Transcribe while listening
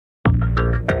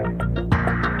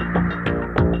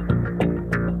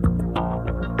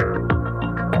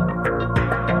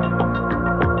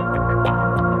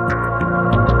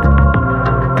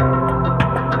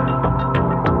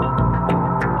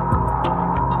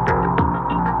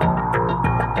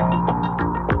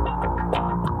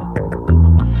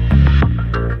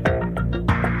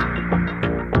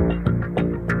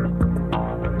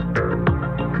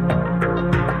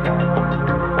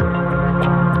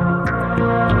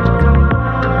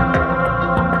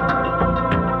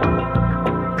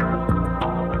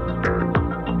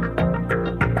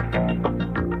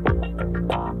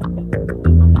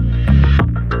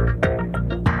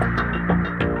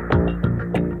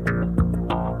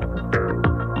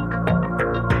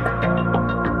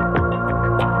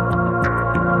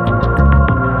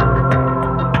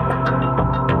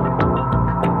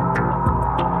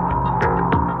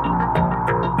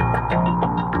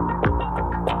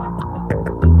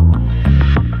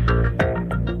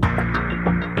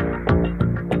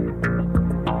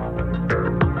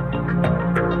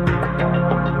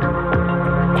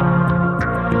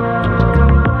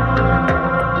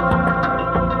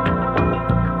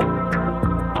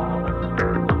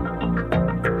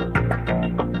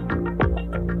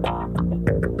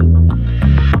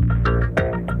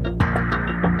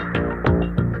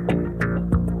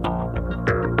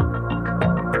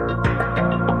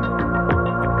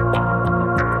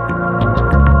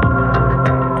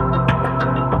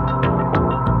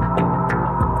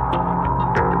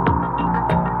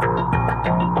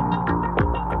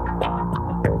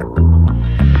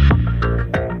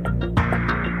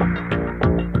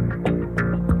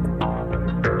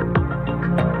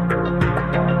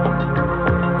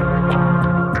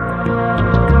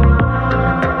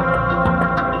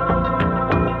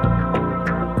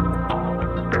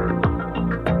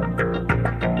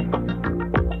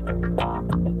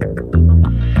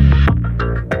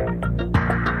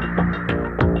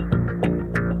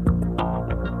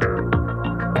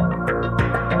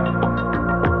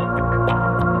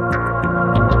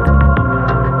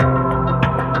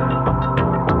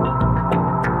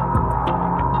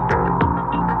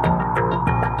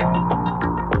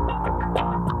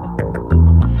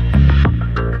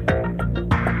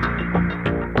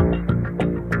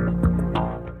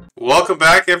welcome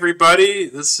back, everybody.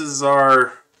 This is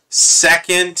our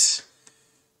second.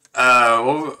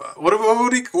 What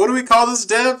do we call this,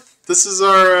 Deb? This is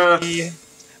our the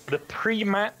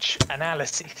pre-match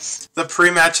analysis. The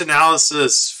pre-match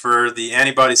analysis for the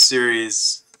antibody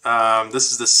series.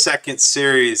 This is the second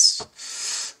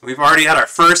series. We've already had our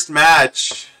first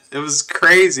match. It was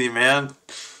crazy, man.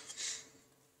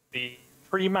 The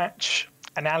pre-match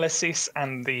analysis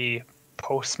and the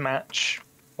post-match,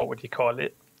 what would you call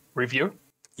it? Review?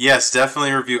 Yes,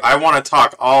 definitely review. I want to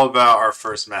talk all about our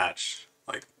first match.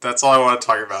 Like, that's all I want to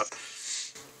talk about.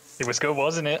 It was good,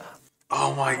 wasn't it?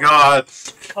 Oh my god.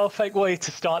 Perfect way to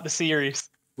start the series.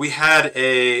 We had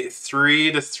a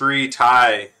 3-3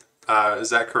 tie. Is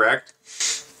that correct?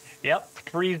 Yep,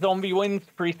 3 zombie wins,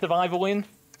 3 survivor wins.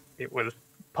 It was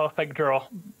perfect draw.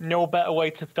 No better way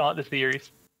to start the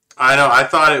series. I know. I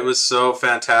thought it was so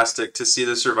fantastic to see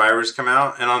the survivors come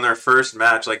out, and on their first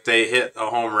match, like, they hit a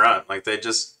home run. Like,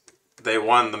 they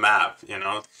won the map, you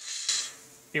know?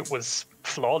 It was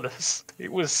flawless.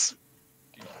 It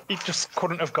just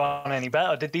couldn't have gone any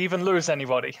better. Did they even lose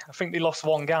anybody? I think they lost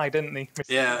one guy, didn't they?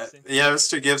 Yeah,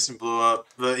 Mr. Gibson blew up,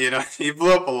 but, you know, he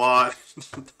blew up a lot.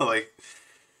 Like,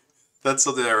 that's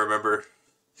something I remember.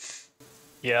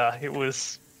 Yeah, it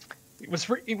was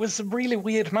a really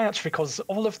weird match because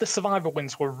all of the survivor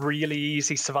wins were really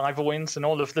easy survivor wins, and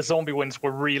all of the zombie wins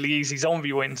were really easy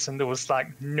zombie wins, and there was like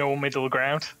no middle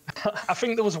ground. I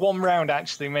think there was one round,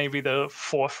 actually, maybe the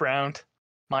 4th round,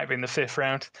 might have been the 5th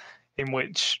round, in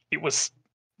which it was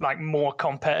like more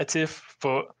competitive,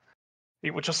 but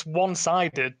it was just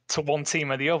one-sided to one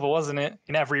team or the other, wasn't it?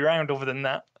 In every round other than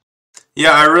that.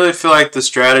 Yeah, I really feel like the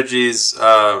strategies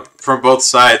from both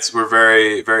sides were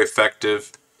very, very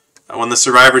effective. When the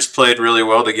survivors played really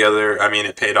well together, I mean,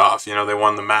 it paid off. You know, they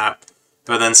won the map.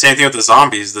 But then same thing with the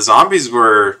zombies. The zombies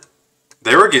were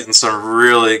getting some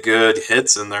really good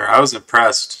hits in there. I was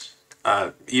impressed,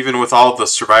 even with all the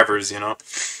survivors, you know.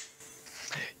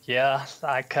 Yeah,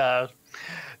 like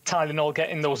Tylenol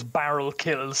getting those barrel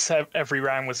kills every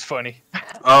round was funny.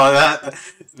 Oh,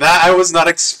 that I was not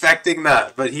expecting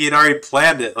that, but he had already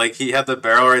planned it. Like, he had the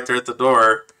barrel right there at the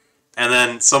door. And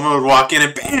then someone would walk in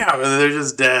and bam, and they're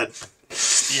just dead.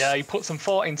 Yeah, he put some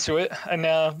thought into it. And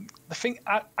I think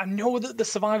I know that the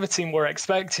survivor team were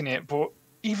expecting it, but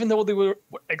even though they were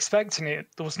expecting it,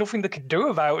 there was nothing they could do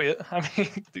about it. I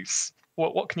mean,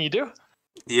 what can you do?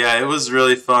 Yeah, it was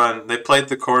really fun. They played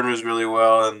the corners really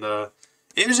well, and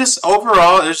it was just,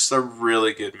 overall, it was just a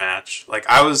really good match. Like,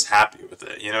 I was happy with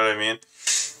it, you know what I mean?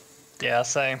 Yeah,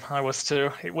 same. I was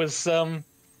too. It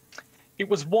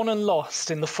was won and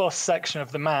lost in the first section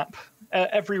of the map.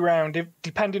 Every round,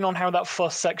 depending on how that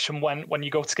first section went when you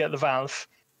go to get the valve,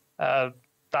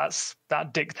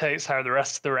 that dictates how the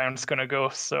rest of the round's going to go.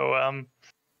 So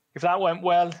if that went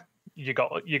well, you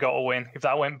got a win. If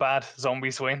that went bad,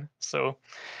 zombies win. So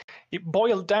it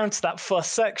boiled down to that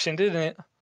first section, didn't it?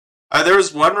 There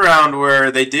was one round where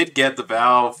they did get the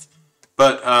valve,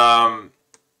 but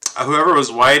whoever was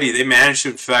Whitey, they managed to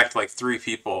infect like 3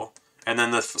 people. And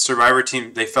then the survivor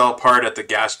team, they fell apart at the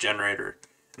gas generator.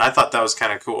 And I thought that was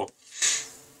kind of cool.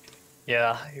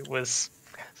 Yeah, it was.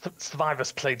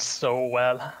 Survivors played so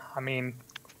well. I mean,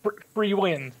 3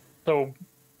 wins. So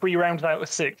 3 rounds out of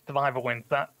 6 survivor wins.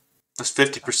 That's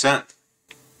 50%.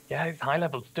 Yeah, it's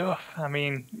high-level stuff. I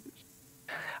mean,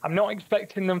 I'm not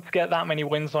expecting them to get that many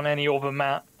wins on any other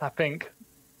map. I think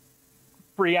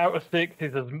 3 out of 6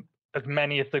 is as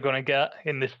many as they're going to get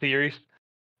in this series.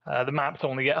 The maps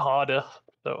only get harder,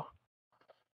 so.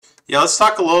 Yeah, let's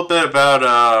talk a little bit about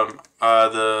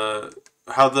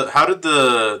how did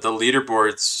the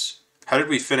leaderboards? How did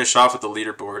we finish off with the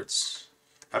leaderboards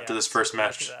after this first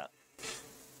match?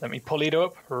 Let me pull it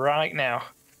up right now.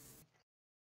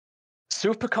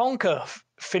 Super Conker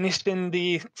finished in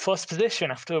the first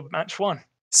position after match 1.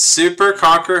 Super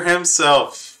Conker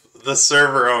himself, the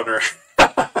server owner.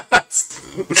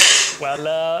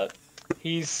 Well,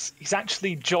 he's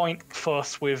actually joint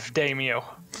first with Damio,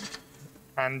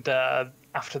 and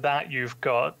after that you've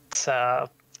got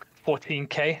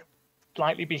 14k,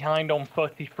 slightly behind on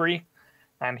 33,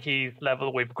 and he's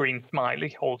level with Green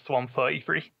Smiley, also on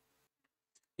 33.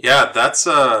 Yeah, that's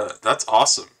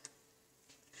awesome.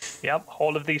 Yep,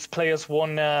 all of these players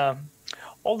won.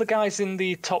 All the guys in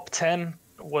the top 10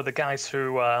 were the guys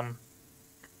who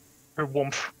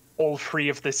won all 3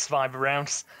 of the survivor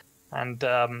rounds, and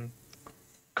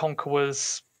Conker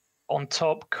was on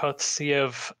top, courtesy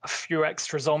of a few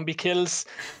extra zombie kills.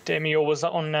 Demio was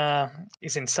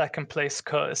is in 2nd place,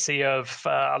 courtesy of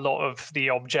a lot of the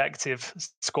objective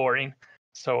scoring.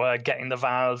 So getting the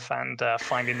valve and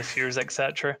finding the fuse,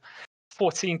 etc.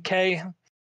 14k.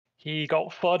 he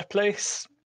got third place,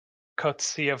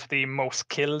 courtesy of the most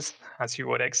kills, as you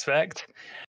would expect.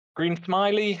 Green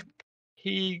Smiley,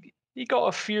 he got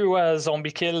a few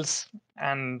zombie kills,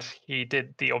 and he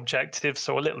did the objective,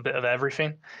 so a little bit of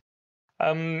everything.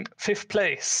 Fifth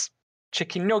place,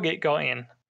 Chicken Nugget got in.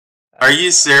 Are you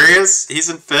serious?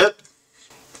 He's in fifth?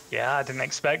 Yeah, I didn't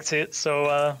expect it.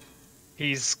 So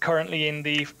he's currently in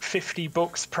the 50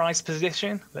 bucks prize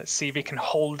position. Let's see if he can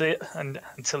hold it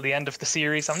until the end of the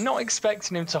series. I'm not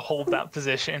expecting him to hold that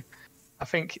position. I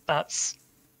think that's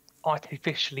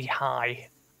artificially high,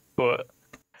 but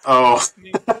Oh.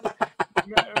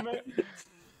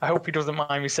 I hope he doesn't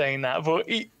mind me saying that. But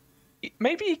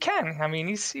maybe he can. I mean,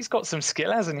 he's got some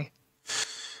skill, hasn't he?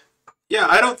 Yeah,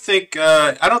 I don't think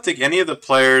any of the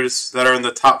players that are in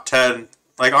the top 10,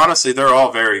 like honestly, they're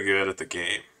all very good at the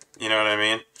game. You know what I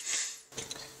mean?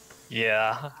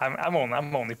 Yeah,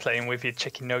 I'm only playing with you,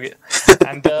 Chicken Nugget.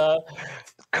 And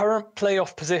current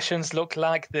playoff positions look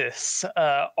like this: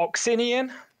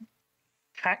 Oxinian,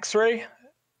 Haxray,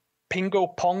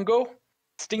 Pingo Pongo,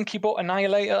 Stinky Butt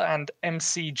Annihilator, and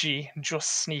MCG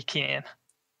just sneaking in.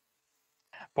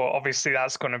 But obviously,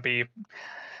 that's going to be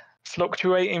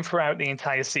fluctuating throughout the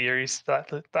entire series.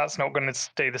 That's not going to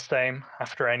stay the same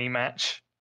after any match.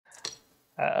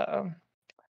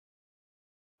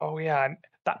 Oh yeah,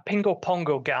 that Pingo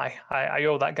Pongo guy. I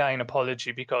owe that guy an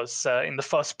apology because in the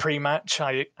first pre-match,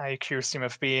 I accused him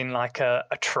of being like a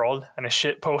troll and a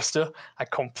shit poster. I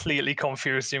completely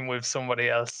confused him with somebody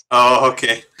else. Oh,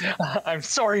 okay. I'm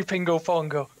sorry, Pingo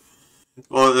Pongo.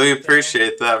 Well, we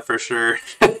appreciate that for sure.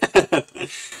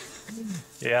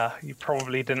 Yeah, you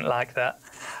probably didn't like that.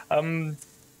 Oh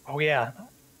yeah,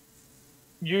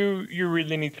 you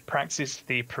really need to practice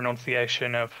the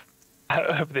pronunciation of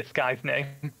this guy's name,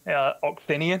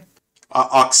 Oxinian.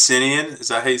 Oxinian? Is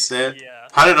that how you say it? Yeah.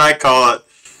 How did I call it?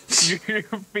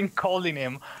 You've been calling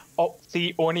him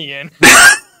Oxy-Onion.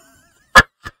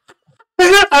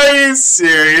 Are you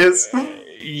serious?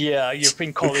 Yeah, you've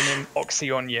been calling him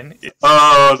Oxy-Onion.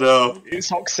 Oh no.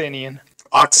 It's Oxinian.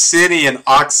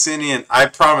 Oxinian. I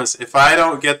promise, if I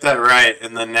don't get that right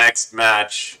in the next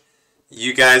match,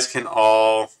 you guys can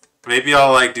all... Maybe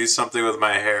I'll like do something with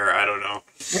my hair. I don't know.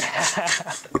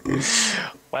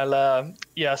 Well,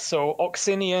 yeah. So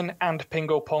Oxinian and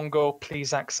Pingo Pongo,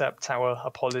 please accept our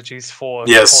apologies for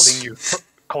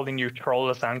calling you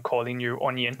trolls and calling you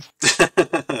onions.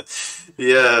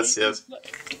 Yes.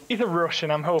 He's a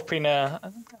Russian. I'm hoping that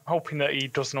he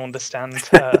doesn't understand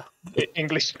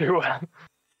English too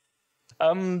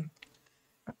well.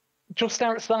 Just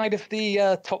outside of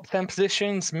the top 10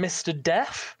 positions, Mr.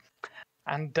 Death.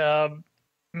 And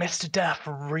Mr. Death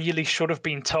really should have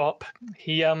been top.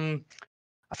 He, I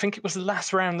think it was the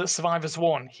last round that Survivors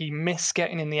won. He missed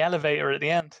getting in the elevator at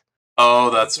the end. Oh,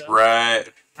 that's right.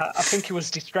 I think he was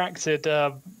distracted.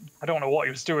 I don't know what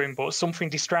he was doing, but something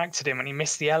distracted him and he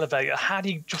missed the elevator. Had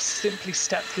he just simply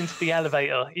stepped into the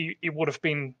elevator, he would have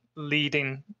been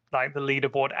leading like the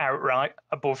leaderboard outright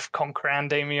above Conqueror and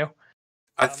Damio.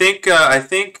 I think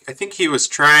he was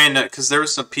trying to, because there were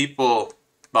some people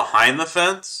behind the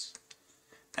fence,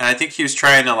 and I think he was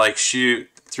trying to like shoot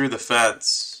through the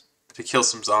fence to kill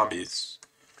some zombies.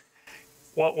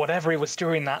 Whatever he was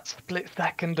doing, that split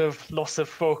second of loss of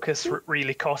focus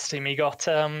really cost him. He got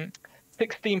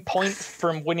 16 points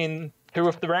from winning 2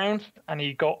 of the rounds, and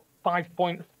he got 5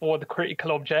 points for the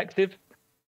critical objective.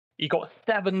 He got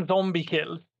 7 zombie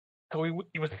kills, so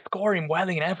he was scoring well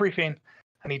in everything,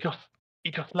 and he just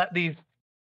let these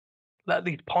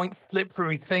points slip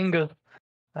through his fingers.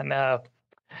 And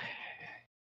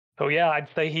so yeah, I'd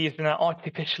say he's in an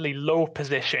artificially low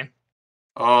position.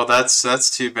 Oh,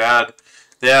 that's too bad.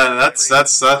 Yeah,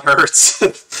 that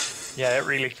hurts. Yeah, it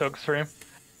really sucks for him.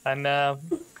 And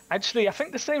actually, I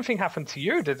think the same thing happened to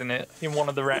you, didn't it? In one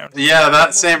of the rounds. Yeah,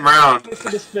 that same round. This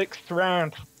is the 6th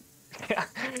round.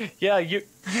 Yeah, you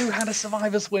had a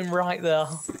survivor's win right there.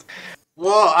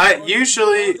 Well, I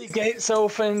usually... The gates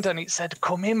opened and it said,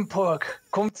 "Come in, Pug.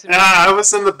 Come to me." Yeah, I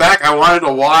was in the back. I wanted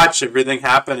to watch everything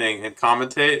happening and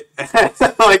commentate.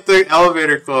 Like the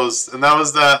elevator closed, and that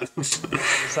was that.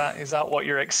 Is that what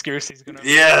your excuse is going to be?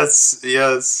 Yes.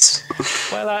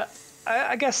 Well,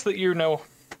 I guess that you know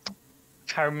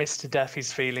how Mr. Death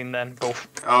is feeling then, both.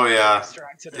 Oh, yeah.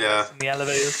 Distracted in the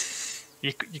elevators.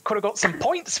 You could have got some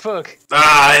points, Pug.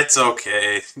 It's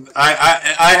okay.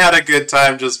 I had a good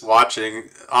time just watching,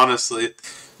 honestly.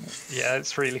 Yeah,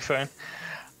 it's really fun.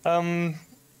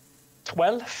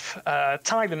 12th,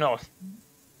 Tyler North.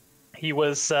 He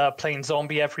was playing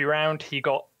zombie every round. He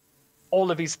got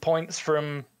all of his points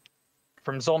from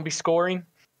zombie scoring.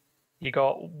 He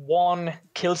got 1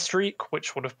 kill streak,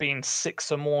 which would have been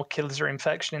 6 or more kills or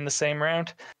infection in the same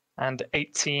round, and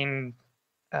 18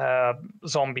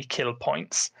 zombie kill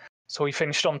points. So he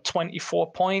finished on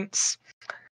 24 points,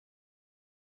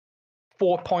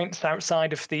 4 points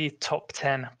outside of the top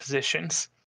 10 positions.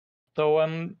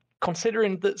 So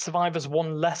considering that survivors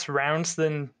won less rounds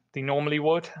than they normally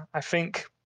would, I think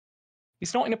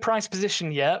he's not in a prize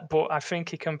position yet, but I think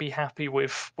he can be happy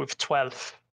with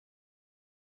 12th.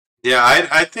 Yeah,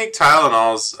 I think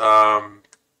Tylenol's.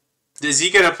 Is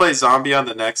he gonna play zombie on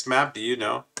the next map? Do you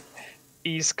know?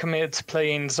 He's committed to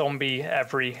playing zombie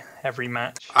every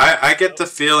match. I get the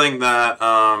feeling that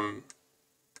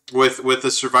with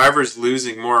the survivors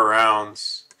losing more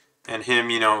rounds and him,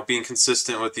 being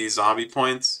consistent with these zombie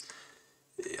points,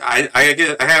 I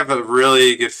have a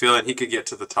really good feeling he could get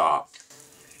to the top.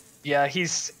 Yeah,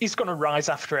 he's going to rise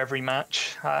after every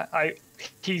match.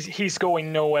 He's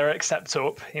going nowhere except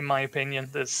up, in my opinion.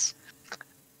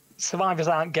 Survivors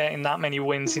aren't getting that many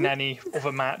wins in any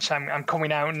other match. I'm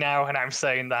coming out now and I'm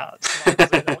saying that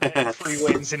Survivors are not getting 3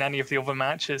 wins in any of the other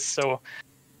matches. So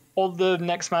all the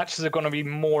next matches are going to be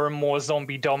more and more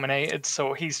zombie dominated.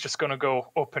 So he's just going to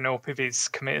go up and up if he's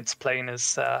committed to playing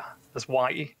as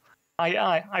Whitey.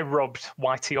 I rubbed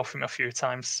Whitey off him a few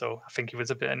times, so I think he was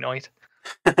a bit annoyed.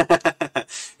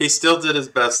 He still did his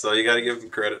best, though. You got to give him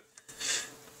credit.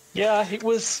 Yeah, it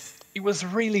was a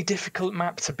really difficult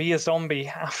map to be a zombie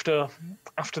after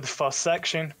the first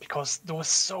section because there were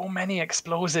so many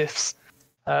explosives,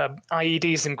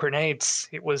 IEDs and grenades.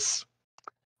 It was,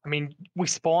 we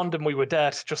spawned and we were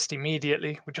dead just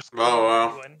immediately. We just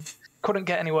couldn't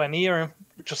get anywhere near him.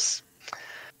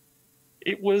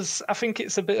 I think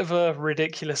it's a bit of a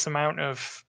ridiculous amount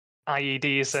of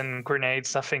IEDs and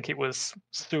grenades. I think it was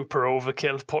super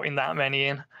overkill putting that many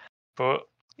in, but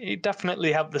it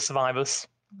definitely helped the survivors.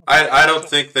 I don't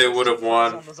think they would have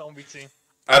won.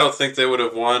 I don't think they would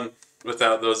have won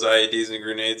without those IEDs and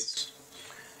grenades.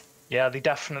 Yeah, they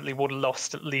definitely would have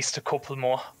lost at least a couple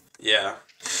more. Yeah.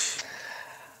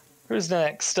 Who's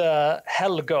next?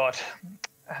 Hellgod.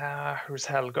 Who's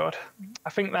Hellgod? I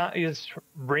think that is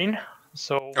Rin.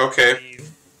 So okay.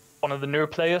 One of the new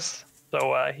players.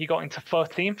 So he got into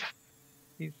 13th.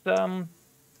 He's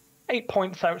 8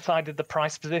 points outside of the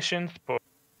prize positions, but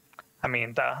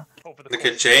over the course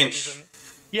could change. Season,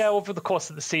 yeah, over the course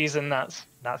of the season, that's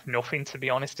nothing, to be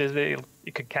honest, is it?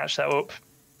 You could catch that up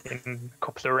in a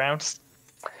couple of rounds.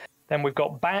 Then we've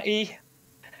got Batty,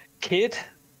 Kid.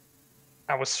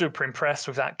 I was super impressed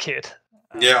with that Kid.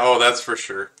 Yeah, that's for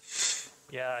sure.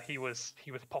 Yeah, he was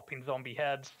popping zombie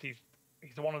heads. He's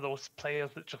one of those players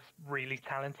that's just really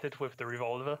talented with the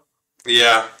revolver.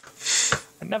 Yeah.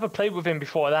 I never played with him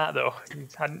before that, though.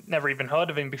 I'd never even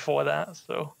heard of him before that,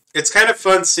 so... It's kind of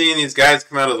fun seeing these guys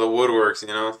come out of the woodworks,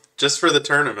 just for the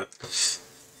tournament.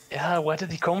 Yeah, where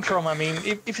did he come from?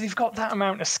 If they've got that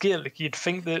amount of skill, you'd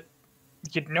think that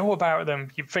you'd know about them.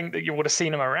 You'd think that you would have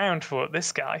seen him around, but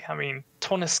this guy,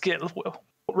 ton of skill. What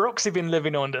rocks he been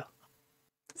living under?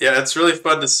 Yeah, it's really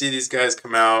fun to see these guys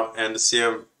come out and to see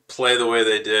them play the way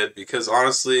they did, because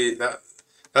honestly,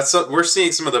 we're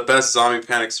seeing some of the best zombie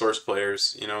panic source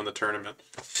players, in the tournament.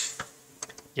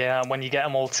 Yeah, when you get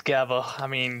them all together,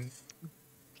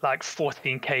 like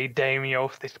 14k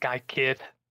Damio, this guy Kid,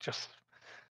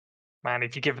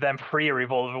 if you give them free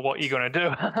revolver, what are you going to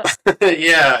do?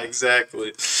 Yeah,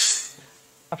 exactly.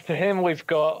 After him, we've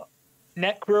got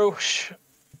Necrosh,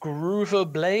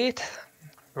 Groover Blade.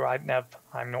 Right, Neb,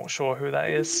 I'm not sure who that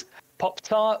is.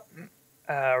 Pop-Tart,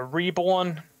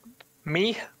 Reborn,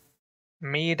 me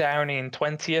down in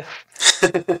 20th.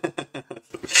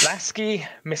 Lasky,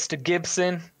 Mr.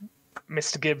 Gibson.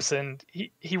 Mr. Gibson,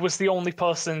 he was the only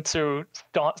person to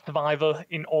start Survivor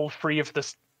in all 3 of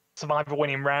the Survivor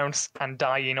winning rounds and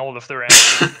die in all of the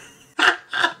rounds.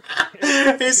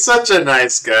 He's such a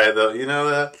nice guy, though. You know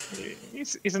that?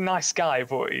 He's a nice guy,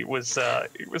 but it was a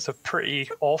pretty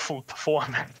awful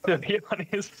performance, to be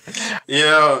honest.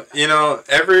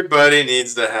 Everybody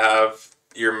needs to have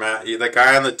the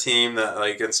guy on the team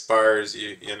that inspires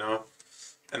you.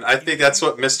 And I think that's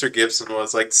what Mr. Gibson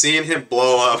was. Seeing him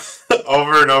blow up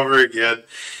over and over again,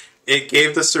 it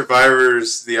gave the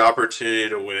survivors the opportunity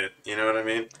to win. You know what I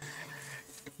mean?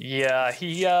 Yeah,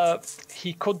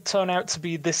 he could turn out to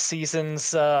be this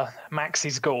season's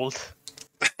Max's gold.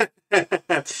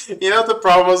 The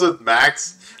problem was with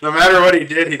Max? No matter what he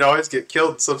did, he'd always get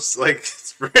killed in some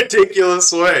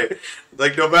ridiculous way.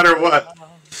 No matter what.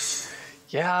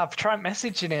 Yeah, I've tried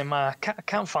messaging him. I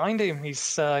can't find him.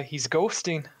 He's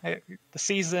ghosting. The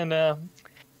season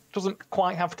doesn't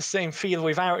quite have the same feel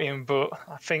without him, but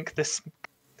I think this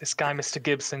this guy, Mr.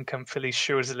 Gibson, can fill his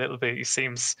shoes a little bit. He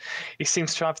seems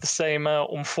to have the same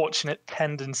unfortunate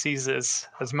tendencies as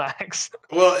Max.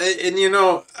 Well, and you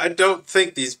know, I don't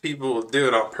think these people do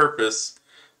it on purpose.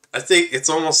 I think it's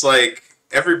almost like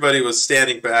everybody was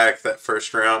standing back that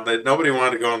first round. That nobody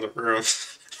wanted to go in the room.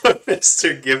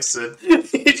 Mr. Gibson,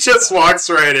 he just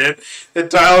walks right in, and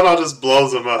Tylenol just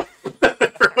blows him up.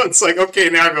 Everyone's like, "Okay,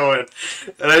 now go in."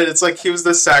 And it's like he was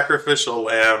the sacrificial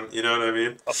lamb. You know what I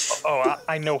mean?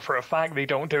 I know for a fact they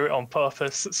don't do it on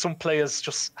purpose. Some players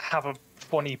just have a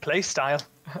funny play style.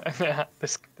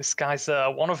 This guy's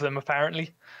one of them,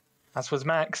 apparently. As was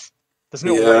Max. There's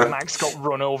no way Max got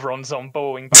run over on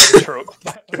Zomboing by the truck.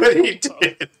 But he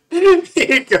did.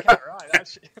 He got right,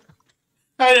 actually.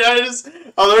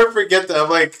 I'll never forget that. I'm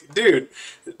like, dude,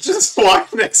 just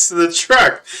walk next to the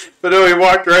truck. But no, he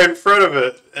walked right in front of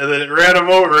it, and then it ran him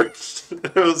over.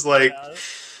 It was like,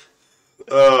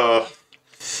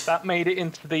 That made it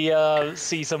into the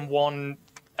Season 1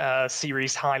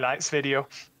 series highlights video.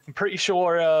 I'm pretty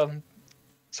sure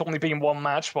it's only been one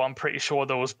match, but I'm pretty sure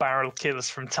those barrel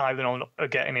kills from Tylenol are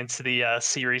getting into the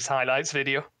series highlights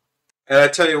video. And I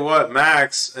tell you what,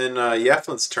 Max in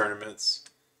Yeflin's tournaments,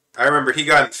 I remember he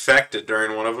got infected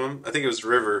during one of them. I think it was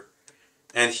River.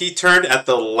 And he turned at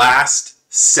the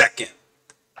last second.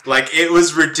 Like, it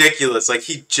was ridiculous. Like,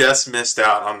 he just missed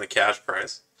out on the cash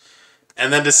prize.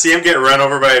 And then to see him get run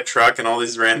over by a truck and all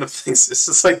these random things, it's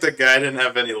just like the guy didn't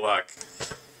have any luck.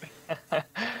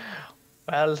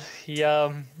 Well, he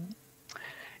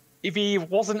if he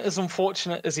wasn't as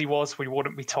unfortunate as he was, we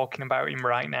wouldn't be talking about him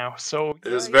right now. So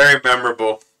it was very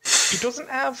memorable. He doesn't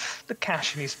have the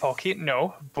cash in his pocket,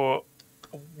 no, but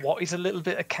what is a little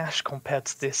bit of cash compared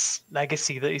to this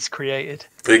legacy that he's created?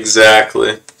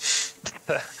 Exactly.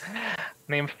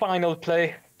 And in final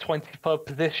play, 23rd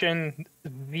position,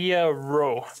 via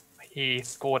row. He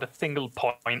scored a single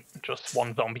point, just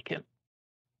one zombie kill.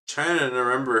 Trying to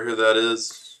remember who that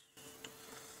is.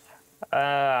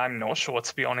 I'm not sure,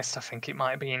 to be honest. I think it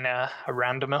might have been a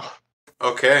randomer.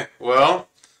 Okay, well,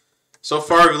 so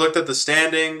far we've looked at the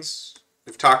standings.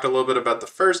 We've talked a little bit about the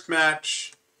first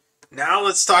match. Now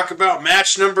let's talk about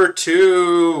match number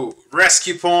 2,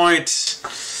 Rescue Point.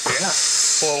 Yeah.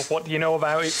 Well, what do you know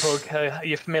about it, Pug? Are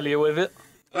you familiar with it?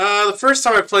 The first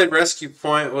time I played Rescue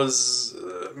Point was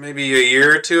maybe a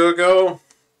year or two ago,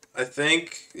 I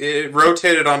think. It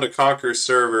rotated onto Conquer's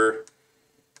server.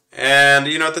 And,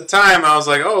 you know, at the time I was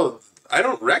like, oh, I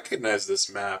don't recognize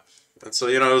this map. And so,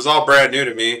 you know, it was all brand new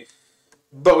to me.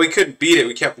 But we couldn't beat it.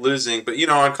 We kept losing. But, you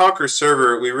know, on Conquer's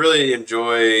server, we really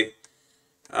enjoy,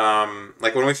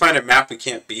 like, when we find a map we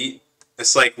can't beat,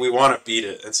 it's like we want to beat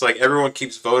it. It's like everyone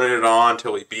keeps voting it on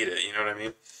until we beat it. You know what I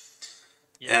mean?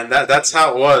 Yeah. And that's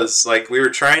how it was. Like, we were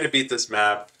trying to beat this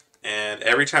map, and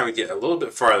every time we get a little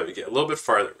bit farther, we get a little bit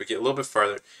farther, we get a little bit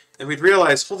farther, and we'd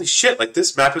realize, holy shit, like,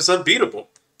 this map is unbeatable.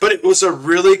 But it was a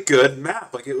really good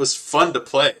map. Like, it was fun to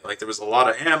play. Like, there was a lot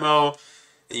of ammo,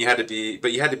 and you had to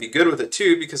be good with it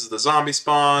too because of the zombie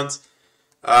spawns.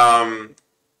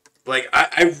 Like,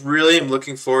 I really am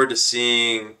looking forward to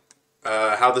seeing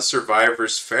how the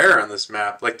survivors fare on this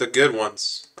map. Like, the good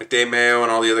ones, like Mayo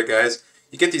and all the other guys.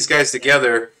 You get these guys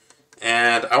together,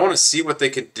 and I want to see what they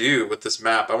can do with this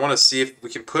map. I want to see if we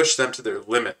can push them to their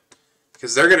limit.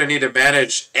 Because they're going to need to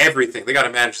manage everything. They got to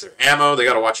manage their ammo. They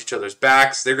got to watch each other's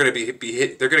backs. They're going to be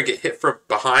hit. They're going to get hit from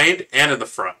behind and in the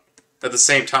front at the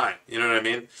same time. You know what I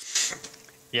mean?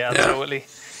 Yeah, totally.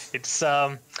 It's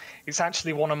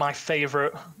actually one of my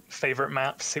favorite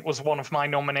maps. It was one of my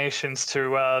nominations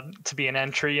to be an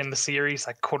entry in the series.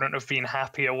 I couldn't have been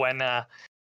happier when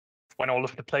all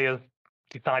of the players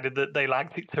decided that they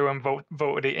liked it too and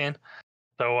voted it in.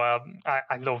 So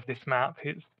I love this map.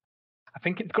 I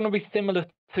think it's going to be similar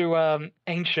to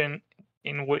Ancient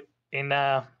in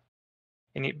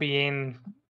it being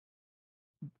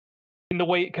in the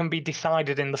way it can be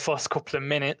decided in the first couple of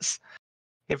minutes.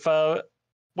 If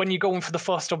when you're going for the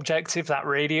first objective, that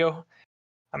radio,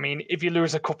 I mean, if you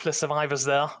lose a couple of survivors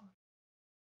there,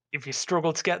 if you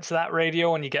struggle to get to that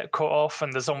radio and you get cut off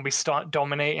and the zombies start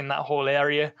dominating that whole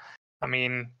area, I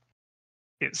mean,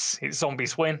 it's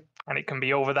zombies win, and it can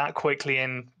be over that quickly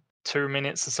in 2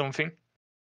 minutes or something.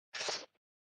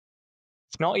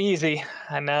 It's not easy,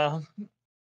 and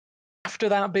after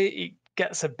that bit it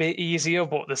gets a bit easier,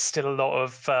 but there's still a lot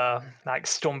of like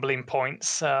stumbling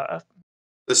points. The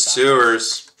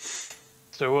sewers,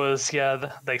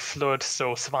 yeah, they flood,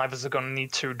 so survivors are going to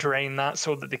need to drain that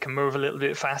so that they can move a little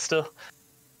bit faster.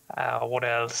 What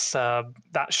else?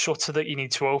 That shutter that you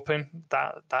need to open,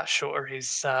 that shutter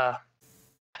is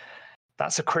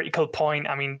That's a critical point.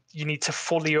 I mean, you need to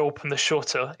fully open the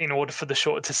shutter in order for the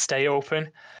shutter to stay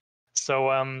open. So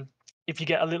if you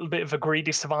get a little bit of a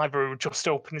greedy survivor who just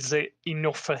opens it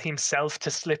enough for himself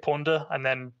to slip under and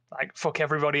then like fuck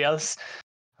everybody else,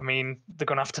 I mean, they're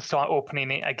going to have to start opening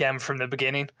it again from the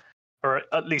beginning, or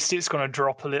at least it's going to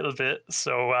drop a little bit.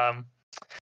 So I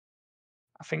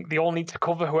think they all need to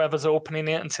cover whoever's opening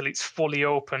it until it's fully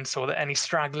open so that any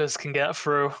stragglers can get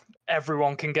through,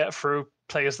 everyone can get through,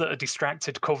 players that are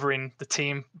distracted covering the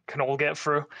team can all get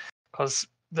through, because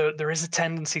there is a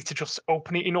tendency to just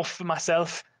open it enough for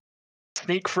myself,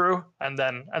 sneak through, and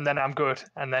then I'm good.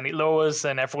 And then it lowers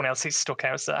and everyone else is stuck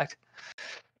outside.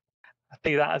 I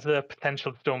see that as a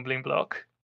potential stumbling block.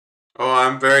 Oh,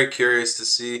 I'm very curious to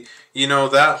see. You know,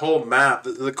 that whole map,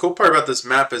 the cool part about this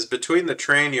map is between the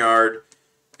train yard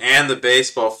and the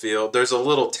baseball field, there's a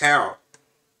little town.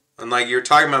 And like you're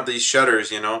talking about these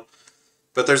shutters, you know.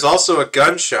 But there's also a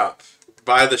gun shop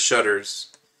by the shutters.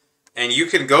 And you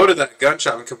can go to that gun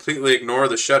shop and completely ignore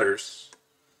the shutters.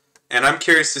 And I'm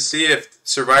curious to see if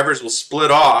survivors will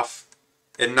split off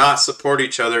and not support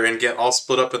each other and get all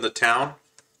split up in the town,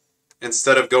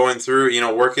 instead of going through, you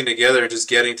know, working together and just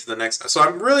getting to the next. So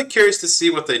I'm really curious to see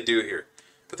what they do here.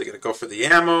 Are they going to go for the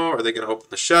ammo? Are they going to open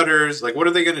the shutters? Like, what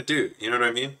are they going to do? You know what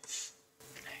I mean?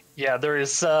 Yeah,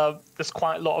 there's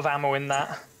quite a lot of ammo in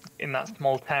that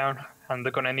small town, and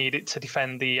they're going to need it to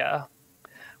defend the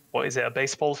what is it, a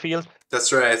baseball field?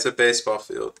 That's right, it's a baseball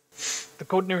field. The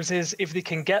good news is, if they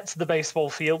can get to the baseball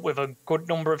field with a good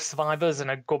number of survivors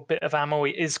and a good bit of ammo,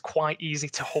 it is quite easy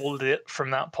to hold it from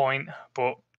that point.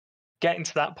 But getting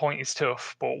to that point is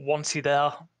tough. But once you're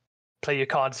there, play your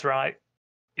cards right.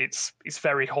 It's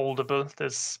very holdable. I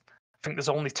think there's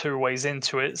only 2 ways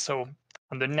into it. So,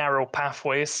 and the narrow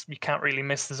pathways, you can't really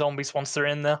miss the zombies once they're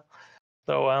in there.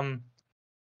 So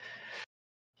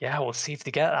yeah, we'll see if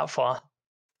they get that far.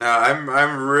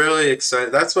 I'm really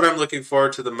excited. That's what I'm looking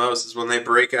forward to the most, is when they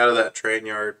break out of that train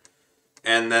yard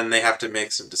and then they have to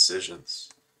make some decisions.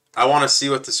 I want to see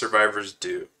what the survivors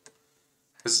do,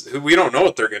 because we don't know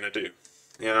what they're going to do.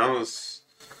 You know?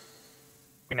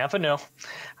 We never know.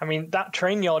 I mean, that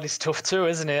train yard is tough too,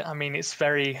 isn't it? I mean, it's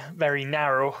very, very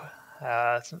narrow.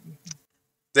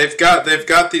 They've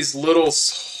got these little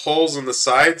holes in the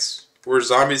sides where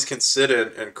zombies can sit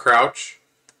and crouch,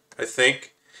 I think.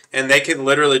 And they can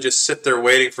literally just sit there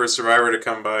waiting for a survivor to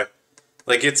come by.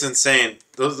 Like, it's insane.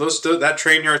 That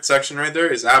train yard section right there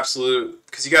is absolute,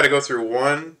 because you got to go through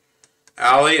one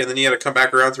alley and then you got to come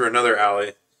back around through another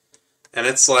alley. And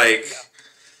it's like,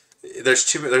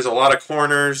 there's a lot of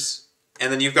corners,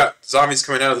 and then you've got zombies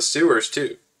coming out of the sewers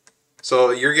too.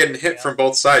 So you're getting hit from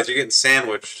both sides. You're getting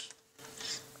sandwiched.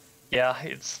 Yeah,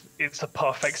 it's a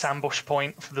perfect ambush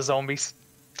point for the zombies.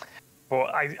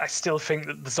 But I still think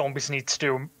that the zombies need to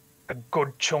do a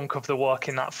good chunk of the work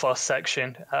in that first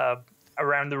section,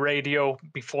 around the radio,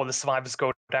 before the survivors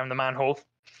go down the manhole.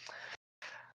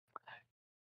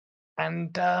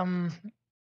 And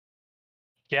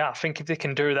yeah, I think if they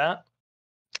can do that,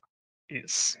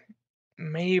 it's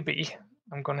maybe,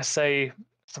 I'm going to say,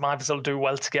 survivors will do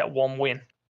well to get 1 win.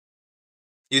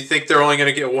 You think they're only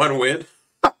going to get 1 win?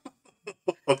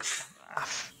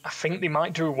 I think they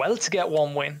might do well to get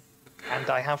 1 win.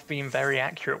 And I have been very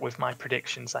accurate with my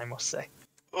predictions, I must say.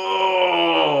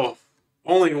 Oh,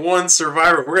 only 1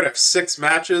 survivor. We're going to have 6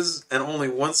 matches and only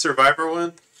 1 survivor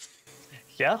win?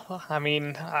 Yeah, I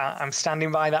mean, I'm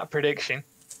standing by that prediction.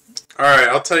 Alright,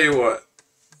 I'll tell you what.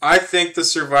 I think the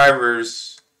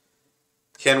survivors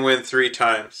can win 3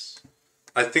 times.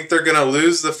 I think they're going to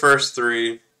lose the first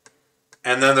 3,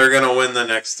 and then they're going to win the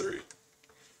next 3.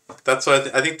 That's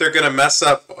what I think they're going to mess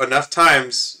up enough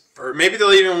times, or maybe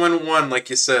they'll even win 1, like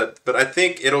you said. But I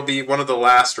think it'll be one of the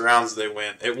last rounds they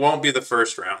win. It won't be the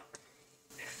first round.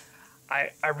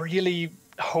 I really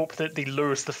hope that they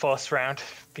lose the first round,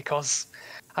 because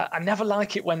I never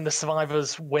like it when the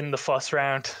survivors win the first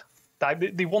round.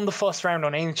 They won the first round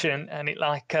on Ancient, and it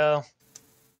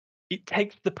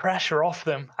takes the pressure off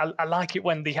them. I like it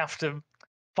when they have to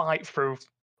fight through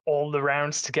all the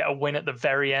rounds to get a win at the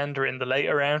very end or in the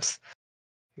later rounds.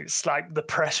 It's like the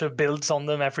pressure builds on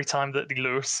them every time that they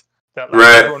lose. That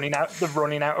Right. They're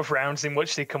running out of rounds in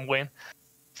which they can win.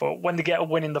 But when they get a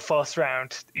win in the first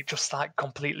round, it just like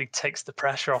completely takes the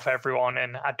pressure off everyone,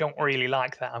 and I don't really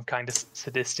like that. I'm kind of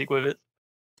sadistic with it.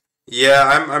 Yeah,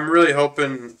 I'm really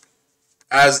hoping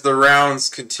as the rounds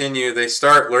continue, they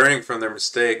start learning from their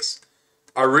mistakes.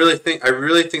 I really think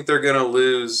they're gonna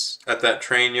lose at that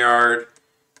train yard,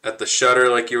 at the shutter,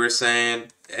 like you were saying,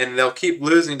 and they'll keep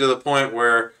losing to the point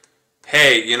where,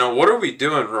 hey, you know, what are we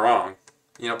doing wrong?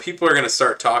 you know, people are going to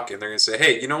start talking. They're going to say,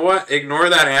 hey, you know what? Ignore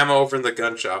that ammo over in the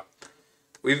gun shop.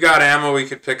 We've got ammo we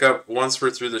could pick up once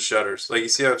we're through the shutters. Like, you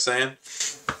see what I'm saying?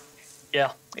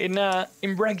 Yeah.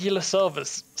 In regular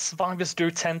servers, survivors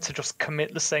do tend to just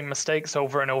commit the same mistakes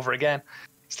over and over again.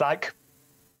 It's like,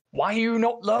 why are you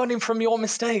not learning from your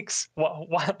mistakes?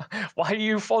 Why are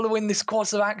you following this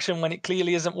course of action when it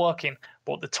clearly isn't working?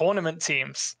 But the tournament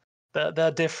teams,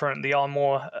 they're different. They are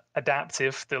more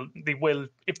adaptive. They will,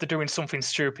 if they're doing something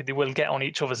stupid, they will get on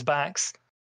each other's backs.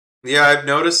 Yeah, I've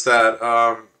noticed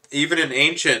that. Even in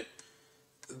Ancient,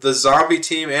 the zombie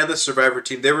team and the survivor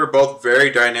team, they were both very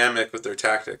dynamic with their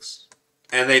tactics.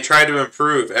 And they tried to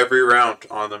improve every round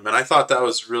on them. And I thought that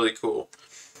was really cool.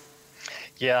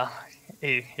 Yeah,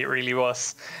 it really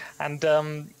was. And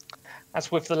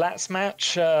as with the last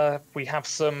match, we have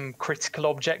some critical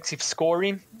objective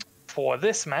scoring for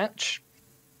this match.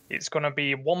 It's going to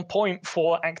be 1 point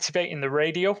for activating the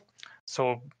radio.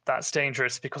 So that's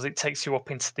dangerous because it takes you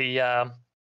up into the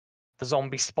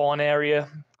zombie spawn area.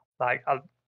 Like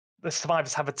the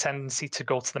survivors have a tendency to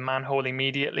go to the manhole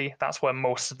immediately. That's where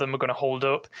most of them are going to hold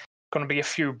up. Going to be a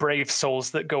few brave souls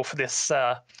that go for this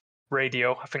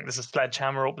radio. I think there's a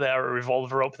sledgehammer up there, a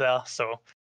revolver up there. So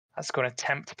that's going to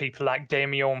tempt people like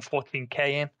Damio and 14K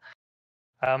in.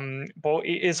 But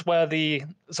it is where the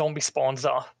zombie spawns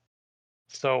are.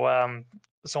 So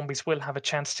zombies will have a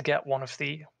chance to get one of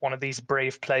these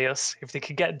brave players. If they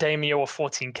could get Damio or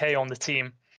 14K on the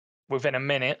team within a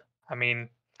minute, I mean,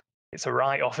 it's a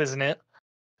write-off, isn't it?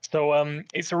 So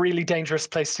it's a really dangerous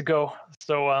place to go.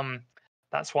 So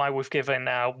that's why we've given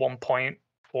 1 point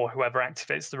for whoever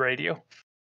activates the radio.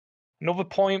 Another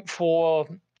point for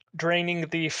draining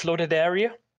the flooded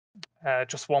area.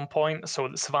 Just 1 point, so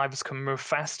that survivors can move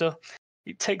faster.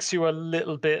 It takes you a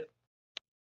little bit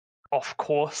off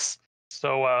course.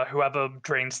 So whoever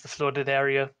drains the flooded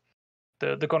area,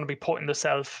 they're going to be putting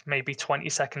themselves maybe 20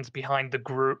 seconds behind the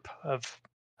group of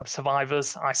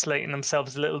survivors, isolating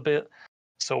themselves a little bit.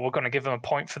 So we're going to give them a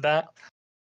point for that.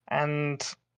 And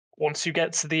once you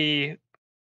get to the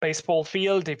baseball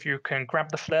field, if you can grab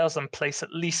the flares and place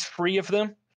at least 3 of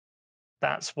them,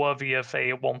 that's worthy of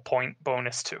a 1 point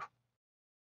bonus too.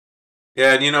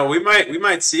 Yeah, and you know, we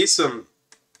might see some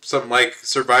like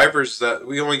survivors that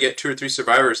we only get 2 or 3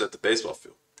 survivors at the baseball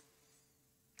field.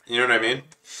 You know what I mean?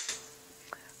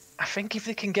 I think if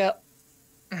they can get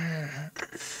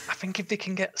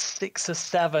 6 or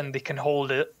 7, they can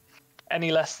hold it.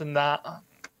 Any less than that,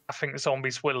 I think the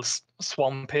zombies will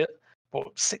swamp it.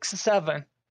 But 6 or 7,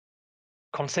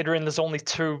 considering there's only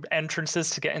 2 entrances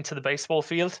to get into the baseball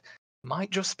field, might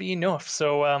just be enough.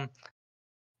 So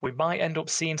we might end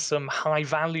up seeing some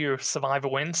high-value survivor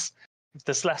wins. If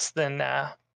there's less than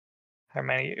how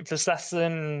many? If there's less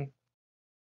than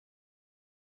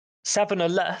 7 or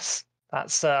less,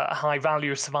 that's a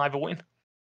high-value survivor win.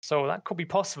 So that could be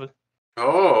possible.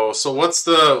 Oh, so what's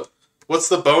the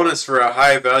bonus for a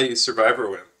high-value survivor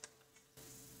win?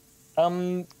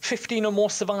 15 or more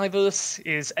survivors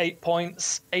is 8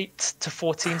 points. 8 to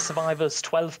 14 survivors,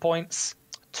 12 points.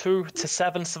 2 to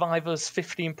 7 survivors,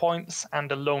 15 points,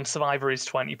 and a lone survivor is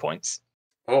 20 points.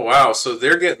 Oh, wow. So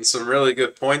they're getting some really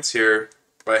good points here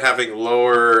by having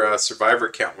lower survivor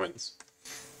count wins.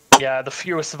 Yeah, the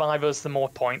fewer survivors, the more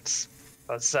points.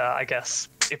 Because I guess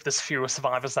if there's fewer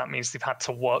survivors, that means they've had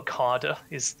to work harder,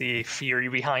 is the theory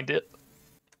behind it.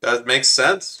 That makes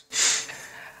sense.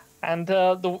 And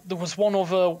there was one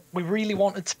other, we really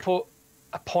wanted to put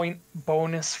a point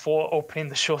bonus for opening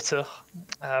the shutter,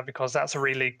 because that's a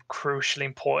really crucially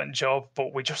important job,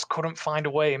 but we just couldn't find a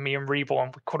way, me and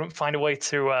Reborn, we couldn't find a way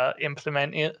to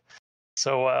implement it.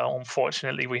 So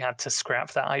unfortunately, we had to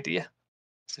scrap that idea.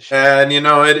 And, you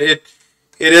know, it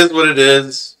is what it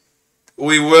is.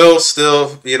 We will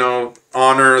still, you know,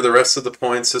 honor the rest of the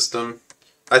point system.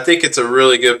 I think it's a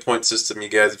really good point system you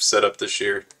guys have set up this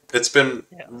year. It's been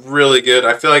really good.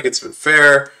 I feel like it's been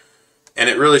fair, and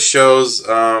it really shows,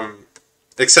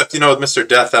 except, you know, with Mr.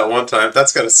 Death that one time.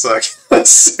 That's gotta suck.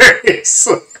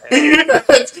 Seriously.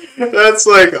 That's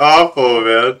like awful,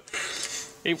 man.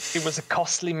 It was a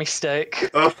costly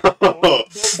mistake. Oh.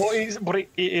 But it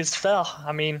is fair.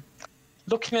 I mean,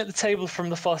 looking at the table from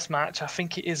the first match, I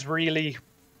think it is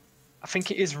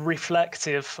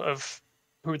reflective of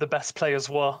who the best players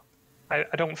were. I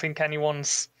don't think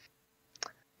anyone's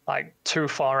like too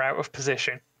far out of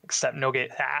position, except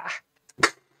Nugget.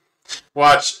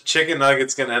 Watch, Chicken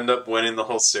Nugget's gonna end up winning the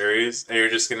whole series, and you're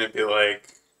just gonna be like,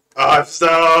 "Oh, I'm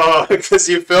so," because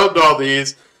you filmed all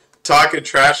these talking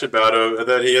trash about him, and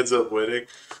then he ends up winning.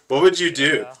 What would you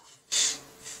do?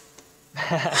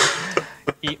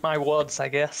 Eat my words, I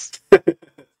guess.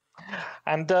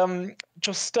 And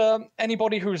just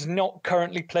anybody who's not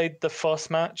currently played the first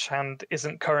match and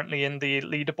isn't currently in the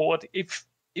leaderboard, if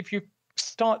you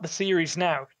start the series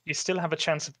now, you still have a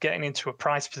chance of getting into a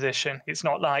prize position. It's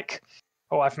not like,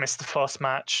 oh, I've missed the first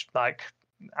match, like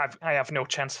I have no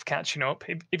chance of catching up.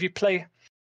 If you play,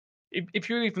 if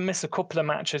you even miss a couple of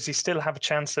matches, you still have a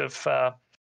chance of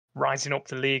rising up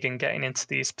the league and getting into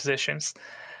these positions.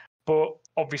 But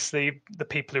obviously, the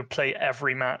people who play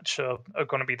every match are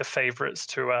going to be the favourites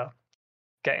to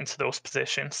get into those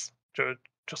positions,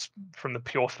 just from the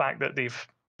pure fact that they've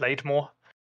played more.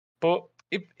 But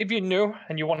if you're new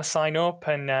and you want to sign up,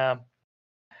 and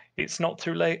it's not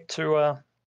too late to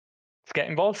get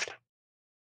involved.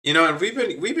 You know, and we've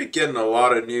been getting a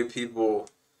lot of new people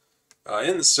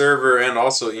in the server and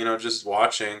also, you know, just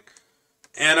watching.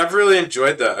 And I've really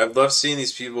enjoyed that. I've loved seeing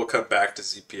these people come back to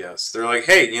ZPS. They're like,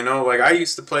 hey, you know, like I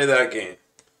used to play that game.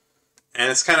 And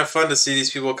it's kind of fun to see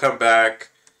these people come back.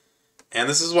 And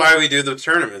this is why we do the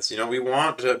tournaments. You know, we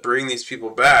want to bring these people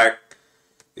back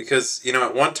because, you know,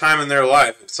 at one time in their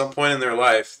life, at some point in their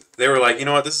life, they were like, you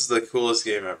know what, this is the coolest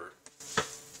game ever.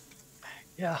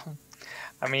 Yeah.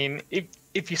 I mean,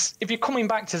 if you're coming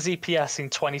back to ZPS in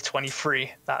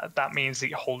 2023, that means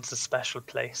it holds a special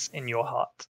place in your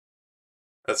heart.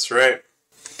 That's right.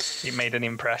 You made an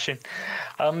impression.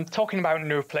 Talking about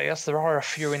new players, there are a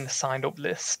few in the signed-up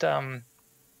list.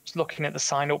 Just looking at the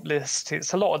sign-up list,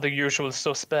 it's a lot of the usual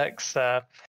suspects.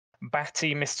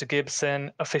 Batty, Mr.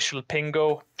 Gibson, Official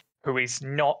Pingo, who is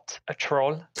not a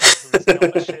troll, who is not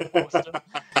a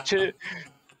shitposter.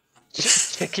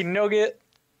 Chicken Nugget,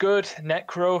 good.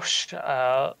 Necrosh,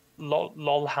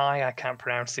 Lol High, I can't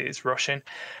pronounce it, it's Russian.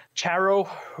 Charo,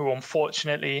 who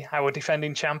unfortunately, our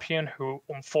defending champion, who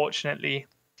unfortunately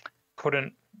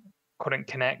couldn't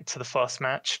connect to the first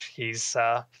match. He's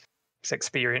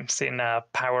experiencing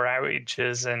power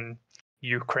outages and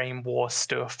Ukraine war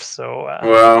stuff. So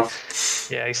wow.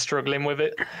 Yeah, he's struggling with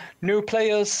it. New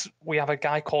players, we have a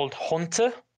guy called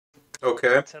Hunter.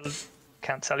 Okay.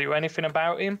 Can't tell you anything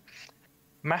about him.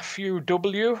 Matthew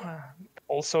W.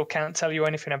 Also can't tell you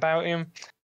anything about him.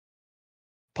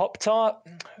 Pop-Tart,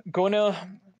 Gunner,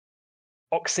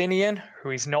 Oxinian,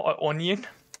 who is not an onion.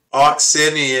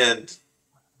 Oxinian.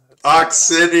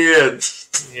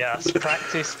 Yes,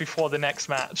 practice before the next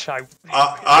match.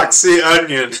 Oxy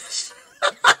Onion.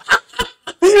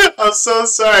 I'm so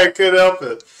sorry, I couldn't help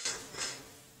it.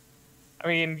 I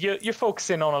mean, you're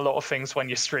focusing on a lot of things when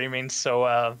you're streaming,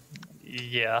 so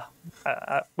yeah,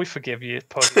 we forgive you.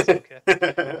 It's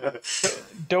okay.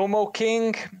 Domo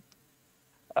King,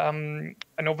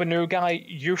 another new guy,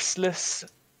 Useless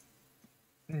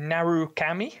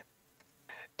Narukami.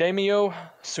 Demio,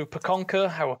 Super Conker,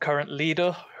 our current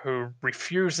leader, who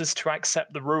refuses to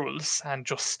accept the rules and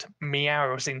just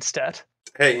meows instead.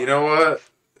 Hey, you know what?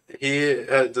 He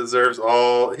deserves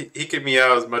all... He can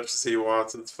meow as much as he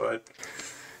wants, it's fine.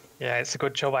 Yeah, it's a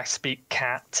good job I speak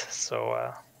cat,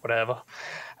 so whatever.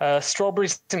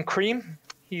 Strawberries and Cream.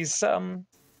 He's...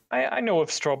 I know of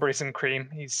Strawberries and Cream.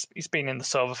 He's been in the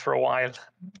server for a while.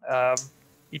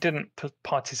 He didn't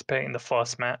participate in the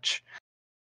first match.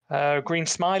 Green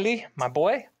Smiley, my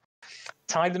boy.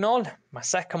 Tylenol, my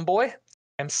second boy.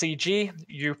 MCG,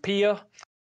 Upia.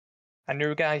 A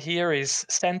new guy here is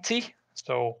Senti,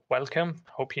 so welcome.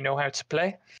 Hope you know how to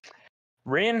play.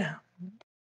 Rin,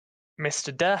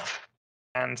 Mr. Death,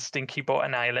 and Stinky Bot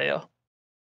Annihilator.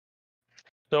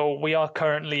 So we are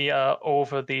currently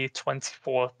over the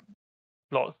 24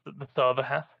 slots that the server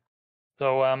has.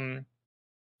 So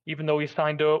even though you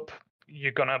signed up,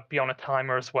 you're going to be on a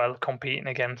timer as well, competing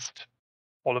against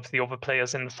all of the other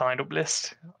players in the signed up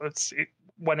list.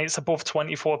 When it's above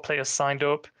 24 players signed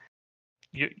up,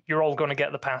 you're all going to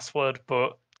get the password,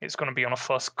 but it's going to be on a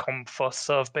first come, first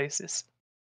serve basis.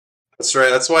 That's right.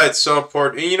 That's why it's so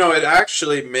important. And, you know, it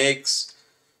actually makes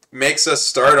us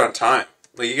start on time.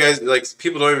 Like, you guys, like,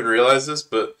 people don't even realize this,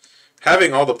 but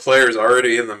having all the players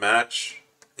already in the match,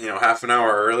 you know, half an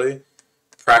hour early,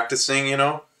 practicing, you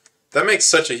know, that makes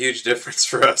such a huge difference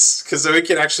for us, because then we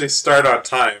can actually start on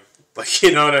time. Like,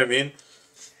 you know what I mean?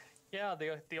 Yeah,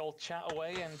 they all chat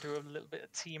away and do a little bit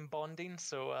of team bonding.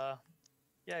 So,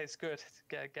 yeah, it's good.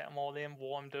 Get them all in,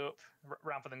 warmed up,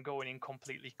 rather than going in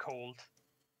completely cold.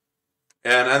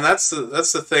 And that's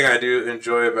the thing I do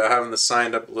enjoy about having the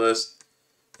signed up list.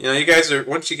 You know, you guys are,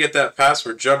 once you get that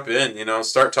password, jump in. You know,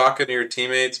 start talking to your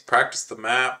teammates, practice the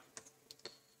map.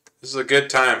 This is a good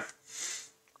time.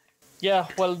 Yeah,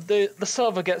 well, the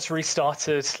server gets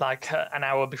restarted like an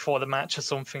hour before the match or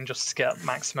something, just to get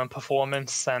maximum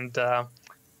performance, and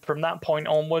from that point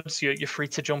onwards, you're free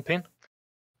to jump in.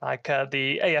 Like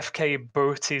the AFK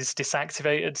boot is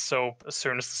deactivated, so as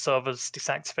soon as the server's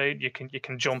deactivated, you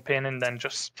can jump in and then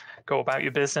just go about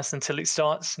your business until it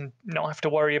starts and not have to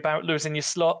worry about losing your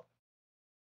slot.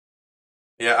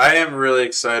 Yeah, I am really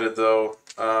excited though.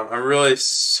 I'm really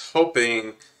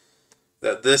hoping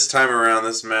that this time around,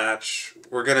 this match,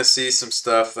 we're gonna see some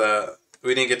stuff that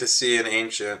we didn't get to see in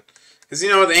Ancient. Because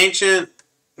with Ancient,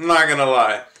 I'm not gonna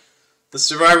lie, the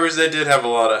survivors, they did have a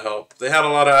lot of help. They had a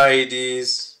lot of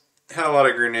IEDs, had a lot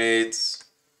of grenades.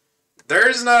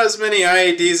 There's not as many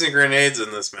IEDs and grenades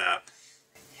in this map.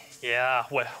 Yeah,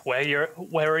 where are your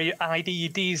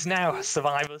IEDs now,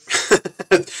 survivors?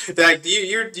 Like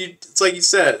it's like you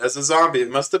said, as a zombie, it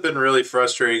must have been really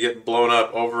frustrating getting blown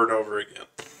up over and over again.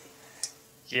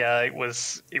 Yeah, it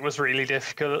was really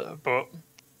difficult, but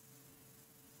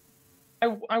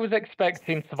I was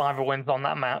expecting survivor wins on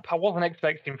that map. I wasn't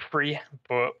expecting 3,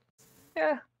 but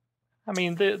yeah, I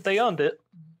mean they earned it.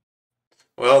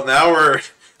 Well, now we're.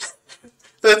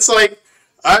 That's like,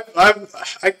 I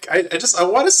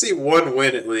want to see one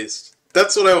win at least.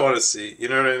 That's what I want to see. You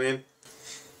know what I mean?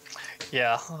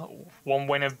 Yeah, one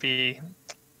win would be,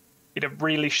 it'd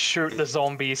really shoot the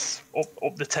zombies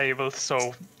up the table.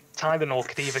 So Tylenol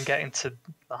could even get into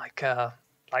like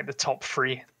the top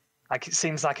 3. Like it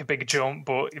seems like a big jump,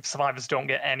 but if survivors don't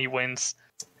get any wins,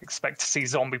 expect to see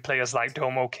zombie players like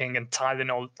Domo King and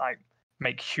Tylenol like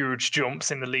make huge jumps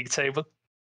in the league table.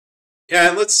 Yeah,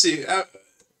 and let's see.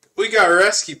 We got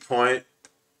Rescue Point,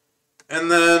 and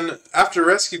then after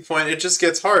Rescue Point, it just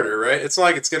gets harder, right? It's not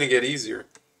like it's going to get easier.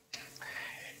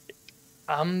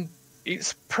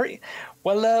 It's pretty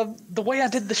well. The way I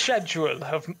did the schedule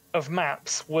of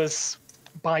maps was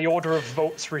by order of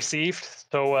votes received.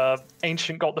 So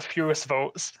Ancient got the fewest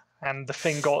votes, and the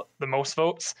Thing got the most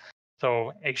votes.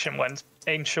 So Ancient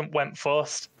went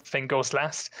first. Thing goes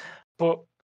last. But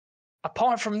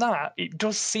apart from that, it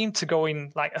does seem to go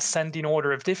in like ascending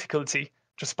order of difficulty,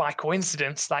 just by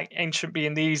coincidence. Like Ancient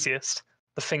being the easiest,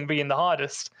 the Thing being the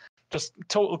hardest. Just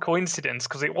total coincidence,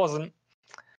 because it wasn't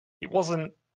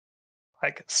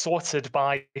like sorted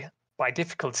by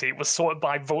difficulty. It was sorted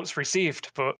by votes received,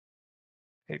 but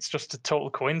it's just a total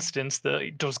coincidence that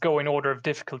it does go in order of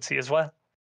difficulty as well.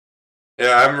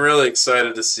 Yeah, I'm really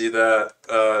excited to see that.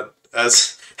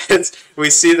 As we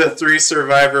see the 3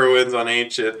 survivor wins on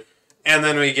Ancient, and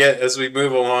then as we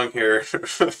move along here,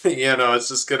 it's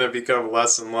just going to become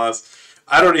less and less.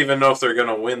 I don't even know if they're going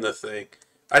to win the thing.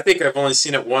 I think I've only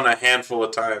seen it won a handful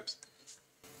of times.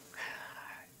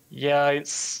 Yeah,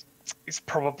 it's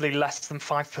probably less than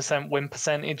 5% win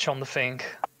percentage on the Thing.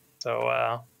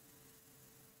 So,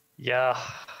 yeah,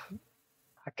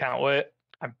 I can't wait.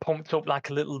 I'm pumped up like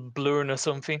a little balloon or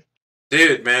something.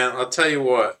 Dude, man, I'll tell you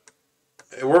what.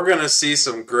 We're going to see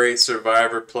some great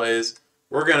survivor plays.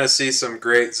 We're going to see some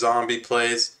great zombie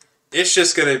plays. It's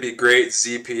just going to be great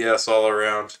ZPS all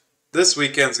around. This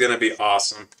weekend's going to be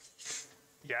awesome.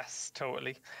 Yes,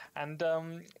 totally. And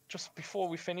just before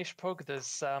we finish, Pug,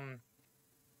 there's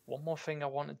one more thing I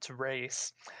wanted to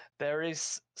raise. There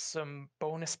is some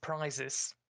bonus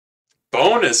prizes.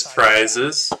 Bonus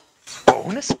prizes?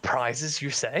 Bonus prizes, you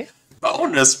say?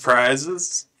 Bonus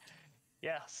prizes?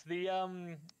 Yes, the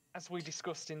as we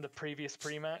discussed in the previous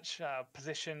pre-match,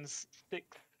 positions 6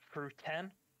 through 10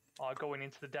 are going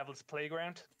into the Devil's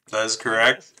Playground. That is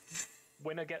correct.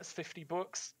 Winner gets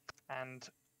 $50, and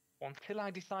until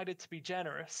I decided to be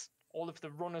generous, all of the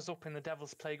runners-up in the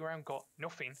Devil's Playground got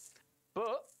nothing.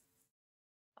 But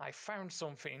I found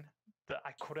something that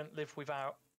I couldn't live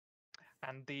without,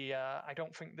 and I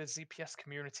don't think the ZPS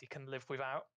community can live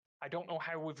without. I don't know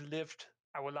how we've lived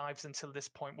our lives until this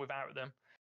point without them.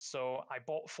 So I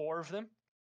bought 4 of them,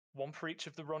 1 for each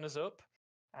of the runners-up,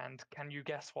 and can you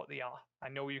guess what they are? I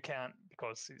know you can't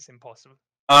because it's impossible.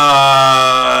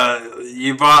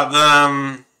 You bought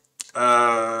them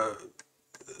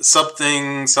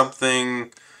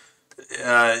something.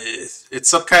 It's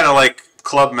some kind of like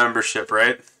club membership,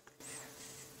 right?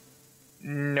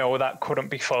 No, that couldn't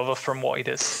be further from what it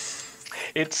is.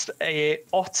 It's a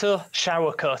otter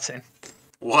shower curtain.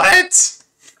 What?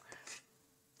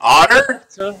 Otter?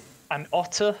 An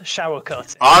otter shower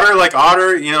curtain. Otter, like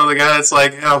Otter, the guy that's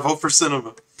like, yeah, vote for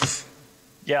cinema.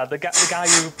 Yeah, the guy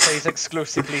who plays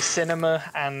exclusively cinema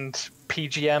and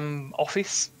PGM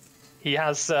Office. He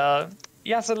has a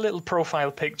little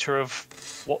profile picture of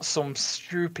what some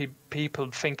stupid people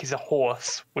think is a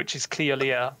horse, which is clearly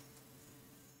a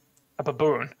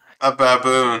baboon. A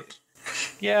baboon.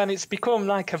 Yeah, and it's become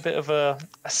like a bit of a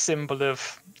symbol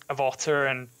of Otter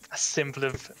and a symbol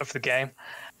of the game.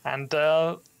 And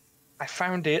I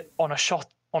found it on a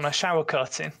shower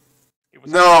curtain.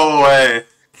 No way.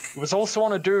 It was also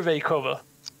on a duvet cover.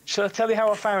 Shall I tell you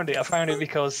how I found it? I found it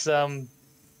because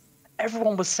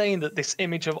everyone was saying that this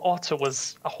image of Otter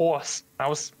was a horse.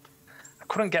 I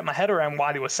couldn't get my head around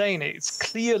why they were saying it. It's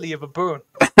clearly a baboon,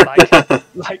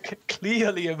 like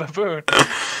clearly a baboon.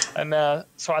 And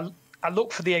so I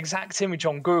looked for the exact image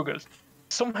on Google.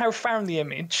 Somehow found the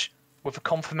image with a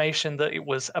confirmation that it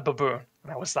was a baboon,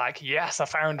 and I was like, yes, I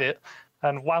found it.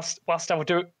 And whilst I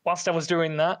was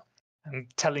doing that and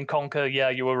telling Conker, yeah,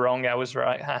 you were wrong, I was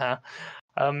right, haha.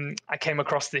 I came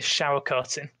across this shower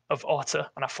curtain of Otter,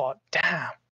 and I thought,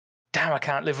 damn, I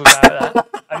can't live without that.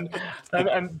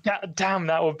 and damn,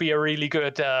 that would be a really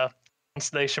good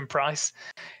consolation prize.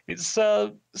 It's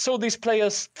so these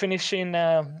players finishing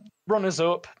runners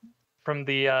up from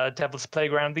the Devil's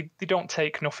Playground. They don't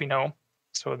take nothing home,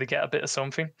 so they get a bit of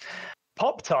something.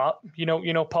 Pop Tart, you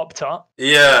know Pop Tart.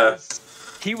 Yeah.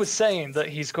 He was saying that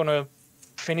he's gonna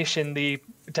finish in the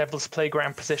Devil's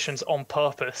Playground positions on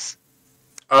purpose.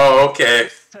 Oh, okay.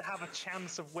 To have a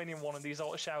chance of winning one of these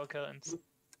auto shower curtains.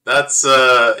 That's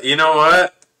you know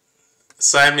what?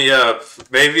 Sign me up.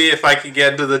 Maybe if I could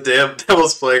get into the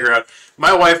Devil's Playground.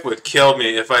 My wife would kill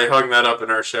me if I hung that up in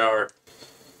our shower.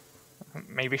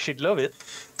 Maybe she'd love it.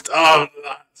 I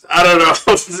don't know.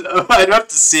 I'd have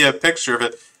to see a picture of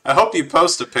it. I hope you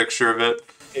post a picture of it.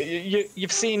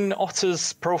 You've seen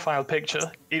Otter's profile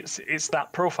picture. It's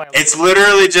that profile. It's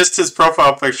literally just his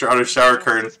profile picture on a shower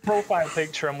curtain. His profile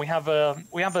picture, and we have an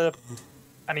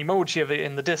emoji of it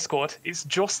in the Discord. It's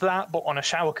just that, but on a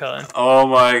shower curtain. Oh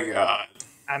my god!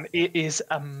 And it is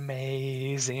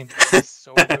amazing. It's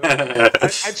so good.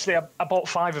 Actually, I bought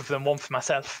 5 of them, one for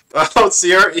myself. Oh, so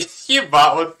you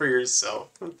bought one for yourself?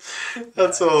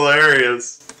 That's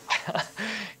hilarious.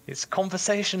 It's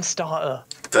conversation starter.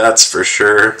 That's for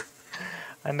sure.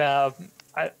 And I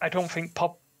don't think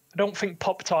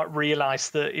Pop Tart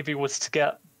realized that if he was to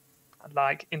get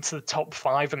into the top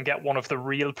 5 and get one of the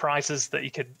real prizes that he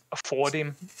could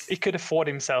afford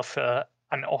himself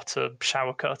an Otter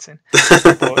shower curtain.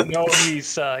 But no,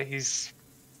 he's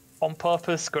on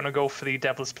purpose going to go for the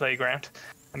Devil's Playground,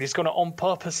 and he's going to on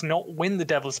purpose not win the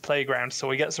Devil's Playground,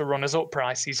 so he gets a runners-up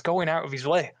prize. He's going out of his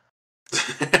way.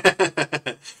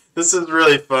 This is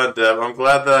really fun, Deb. I'm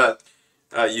glad that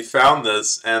you found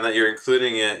this and that you're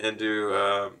including it into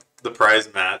the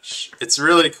prize match. It's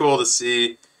really cool to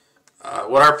see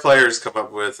what our players come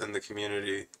up with in the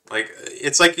community.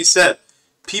 It's like you said,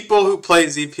 people who play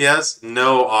ZPS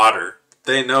know Otter.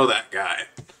 They know that guy.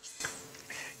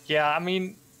 Yeah, I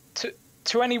mean,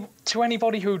 to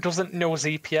anybody who doesn't know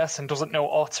ZPS and doesn't know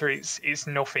Otter, it's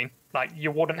nothing. Like,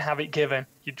 you wouldn't have it given.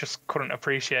 You just couldn't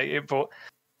appreciate it. But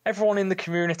everyone in the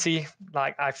community,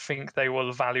 I think they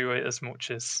will value it as much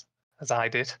as I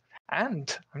did.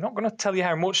 And I'm not going to tell you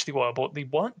how much they were, but they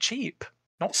weren't cheap.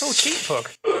 Not so cheap, Pug.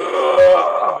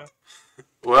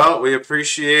 Well, we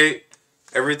appreciate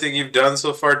everything you've done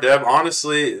so far, Deb.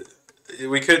 Honestly,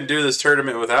 we couldn't do this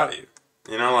tournament without you.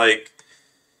 You know,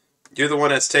 you're the one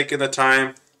that's taken the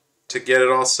time to get it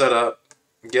all set up.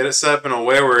 Get it set up in a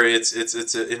way where it's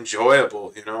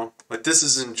enjoyable, you know? This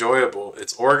is enjoyable.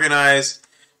 It's organized,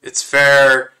 it's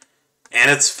fair,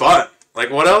 and it's fun.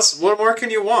 What else? What more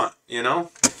can you want, you know?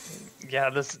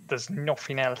 Yeah, there's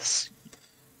nothing else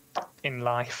in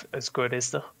life as good,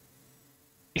 is there?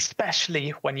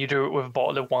 Especially when you do it with a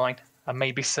bottle of wine and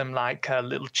maybe some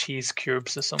little cheese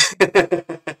cubes or something.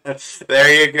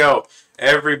 There you go.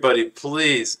 Everybody,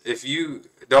 please, if you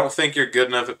don't think you're good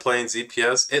enough at playing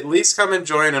ZPS, at least come and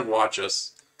join and watch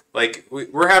us.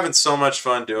 We're having so much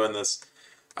fun doing this.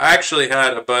 I actually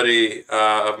had a buddy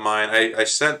of mine, I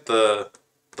sent the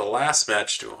last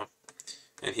match to him,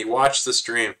 and he watched the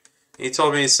stream. He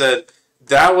told me, he said,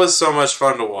 that was so much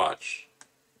fun to watch.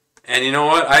 And you know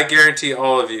what? I guarantee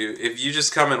all of you, if you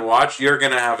just come and watch, you're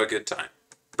going to have a good time.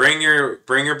 Bring your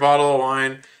bottle of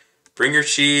wine, bring your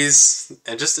cheese,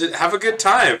 and just have a good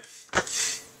time.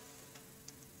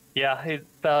 Yeah,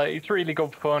 it's really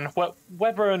good fun.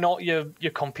 Whether or not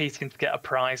you're competing to get a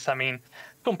prize, I mean,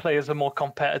 some players are more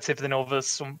competitive than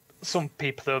others. Some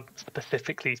people are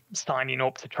specifically signing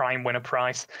up to try and win a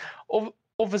prize.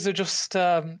 Others are just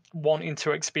wanting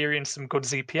to experience some good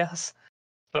ZPS.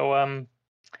 So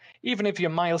even if you're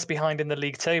miles behind in the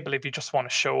league table, if you just want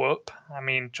to show up, I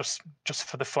mean, just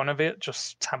for the fun of it,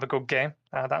 just have a good game.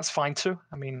 That's fine too.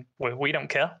 I mean, we don't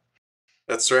care.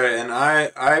 That's right, and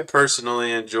I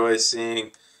personally enjoy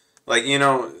seeing,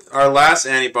 our last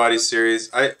Antibody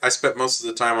series, I spent most of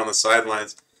the time on the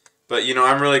sidelines, but,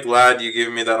 I'm really glad you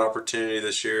gave me that opportunity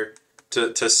this year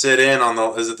to sit in on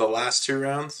the last 2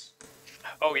 rounds?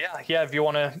 Oh, yeah, if you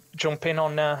want to jump in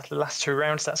on the last 2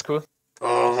 rounds, that's cool.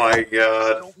 Oh my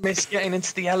god. Don't miss getting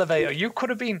into the elevator. You could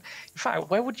have been. In fact,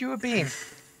 where would you have been?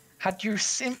 Had you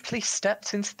simply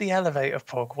stepped into the elevator,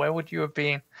 Pug, where would you have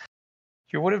been?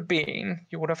 You would have been.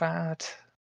 You would have had.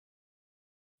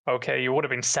 Okay, you would have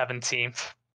been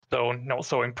 17th. So not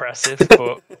so impressive,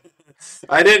 but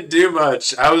I didn't do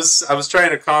much. I was trying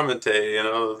to commentate, you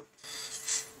know.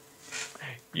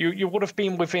 you would have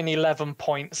been within 11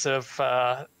 points of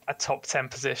a top 10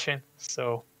 position.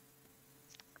 So,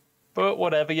 but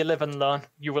whatever, you live and learn.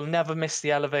 You will never miss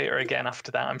the elevator again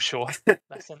after that, I'm sure.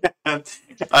 Lesson.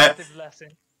 Lesson.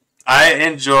 I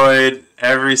enjoyed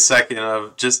every second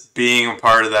of just being a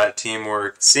part of that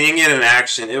teamwork. Seeing it in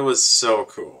action, it was so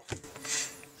cool.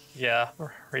 Yeah,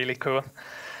 really cool.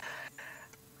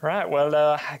 Right, well,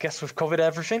 I guess we've covered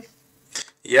everything.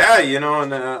 Yeah, you know,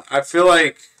 and I feel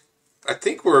like I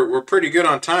think we're pretty good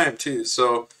on time too.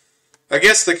 So I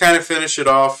guess to kind of finish it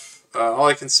off, all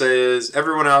I can say is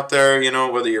everyone out there, you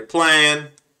know, whether you're playing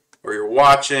or you're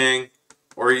watching,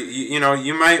 or you know,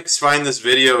 you might find this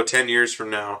video 10 years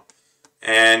from now,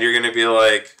 and you're gonna be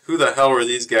like, "Who the hell were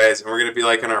these guys?" And we're gonna be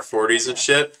like in our 40s and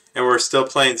shit, and we're still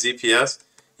playing ZPS.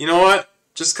 You know what?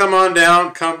 Just come on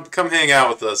down, come hang out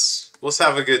with us. Let's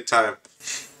have a good time.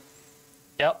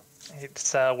 Yep,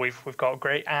 it's we've got a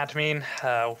great admin,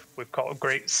 we've got a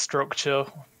great structure,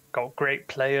 got great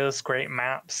players, great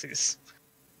maps. It's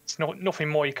nothing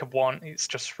more you could want. It's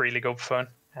just really good fun,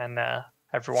 and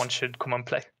everyone should come and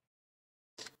play.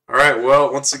 All right.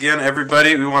 Well, once again,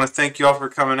 everybody, we want to thank you all for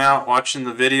coming out, watching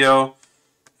the video.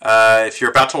 If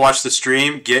you're about to watch the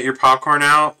stream, get your popcorn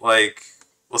out. Like,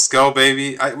 let's go,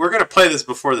 baby. We're gonna play this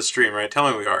before the stream, right?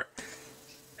 Tell me we are.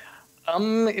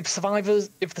 If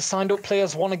the signed up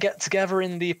players want to get together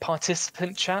in the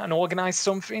participant chat and organize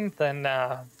something, then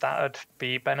that'd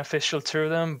be beneficial to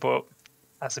them. But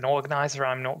as an organizer,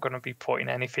 I'm not going to be putting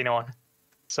anything on.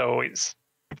 So if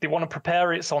they want to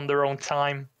prepare, it's on their own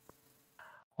time,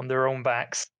 on their own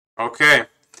backs. Okay.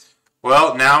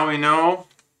 Well, now we know.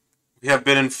 We have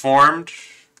been informed.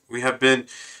 We have been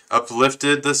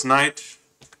uplifted this night.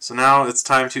 So now it's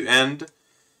time to end.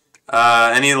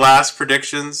 Any last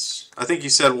predictions? I think you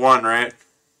said 1, right?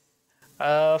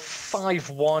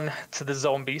 5-1 to the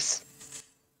zombies.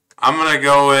 I'm gonna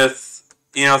go with,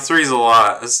 you know, 3's a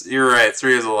lot. You're right,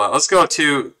 3 is a lot. Let's go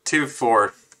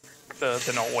 2-4.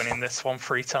 They're not winning this one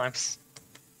 3 times.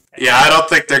 Yeah, I don't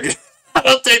think they're good. I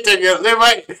don't think they're good. They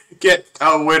might get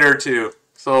a win or 2.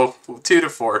 So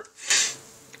 2-4.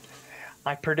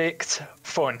 I predict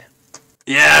fun.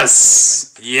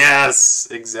 Yes! Yes!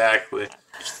 Exactly.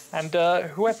 And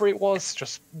whoever it was,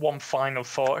 just one final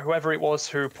thought, whoever it was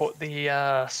who put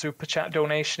the super chat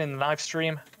donation in the live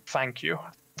stream, thank you.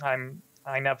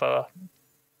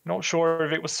 Not sure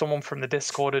if it was someone from the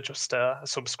Discord or just a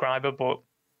subscriber, but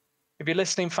if you're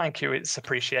listening, thank you. It's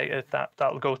appreciated.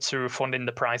 That'll go to funding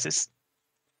the prizes.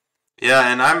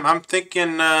 Yeah, and I'm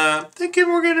thinking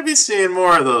we're gonna be seeing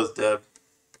more of those, Deb.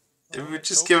 If we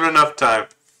just give it enough time.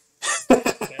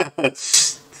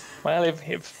 Well,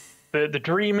 if the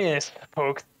dream is,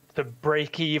 Pug, to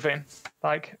break even.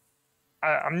 Like,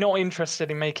 I'm not interested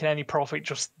in making any profit.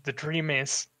 Just the dream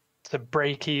is to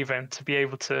break even, to be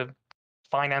able to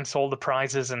finance all the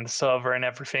prizes and the server and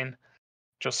everything,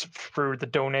 just through the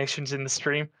donations in the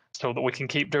stream, so that we can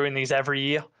keep doing these every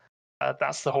year.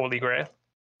 That's the holy grail.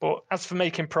 But as for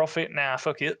making profit, nah,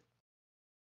 fuck it.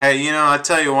 Hey, you know, I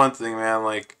tell you one thing, man.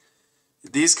 Like,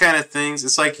 these kind of things,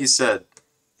 it's like you said.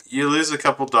 You lose a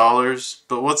couple dollars,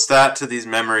 but what's that to these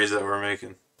memories that we're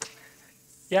making?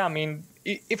 Yeah, I mean,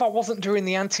 if I wasn't doing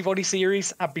the Antibody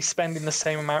series, I'd be spending the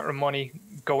same amount of money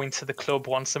going to the club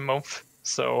once a month.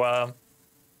 So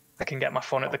I can get my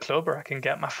fun at the club, or I can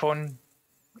get my fun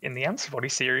in the Antibody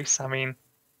series. I mean,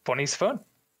 fun is fun.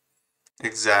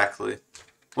 Exactly.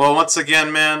 Well, once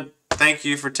again, man, thank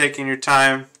you for taking your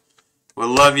time. We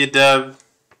love you, Deb.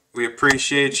 We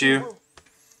appreciate you.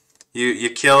 You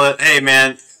kill it. Hey,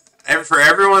 man. For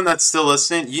everyone that's still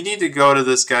listening, you need to go to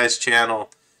this guy's channel.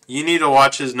 You need to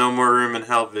watch his No More Room in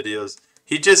Hell videos.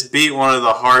 He just beat one of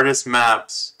the hardest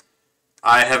maps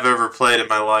I have ever played in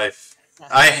my life.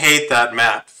 I hate that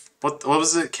map. What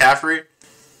was it? Caffrey?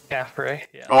 Caffrey,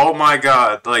 yeah. Oh my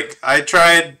god. Like, I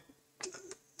tried...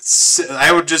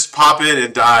 I would just pop in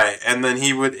and die, and then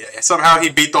somehow he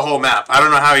beat the whole map. I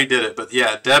don't know how he did it, but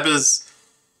yeah, Deb is...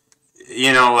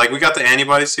 You know, like, we got the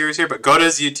Antibody series here, but go to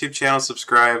his YouTube channel,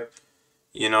 subscribe.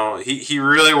 You know, he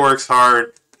really works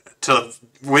hard to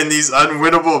win these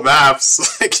unwinnable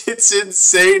maps. Like, it's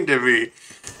insane to me.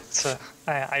 So,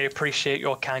 I appreciate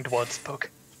your kind words, Pug.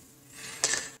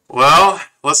 Well,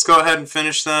 let's go ahead and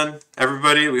finish then.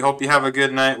 Everybody, we hope you have a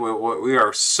good night. We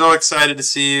are so excited to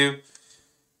see you.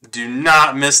 Do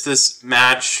not miss this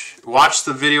match. Watch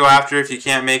the video after if you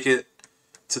can't make it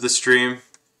to the stream.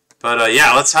 But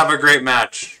yeah, let's have a great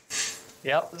match.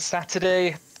 Yep,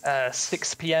 Saturday,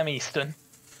 6 p.m. Eastern.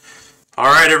 All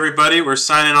right, everybody, we're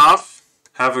signing off.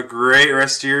 Have a great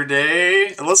rest of your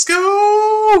day. Let's go!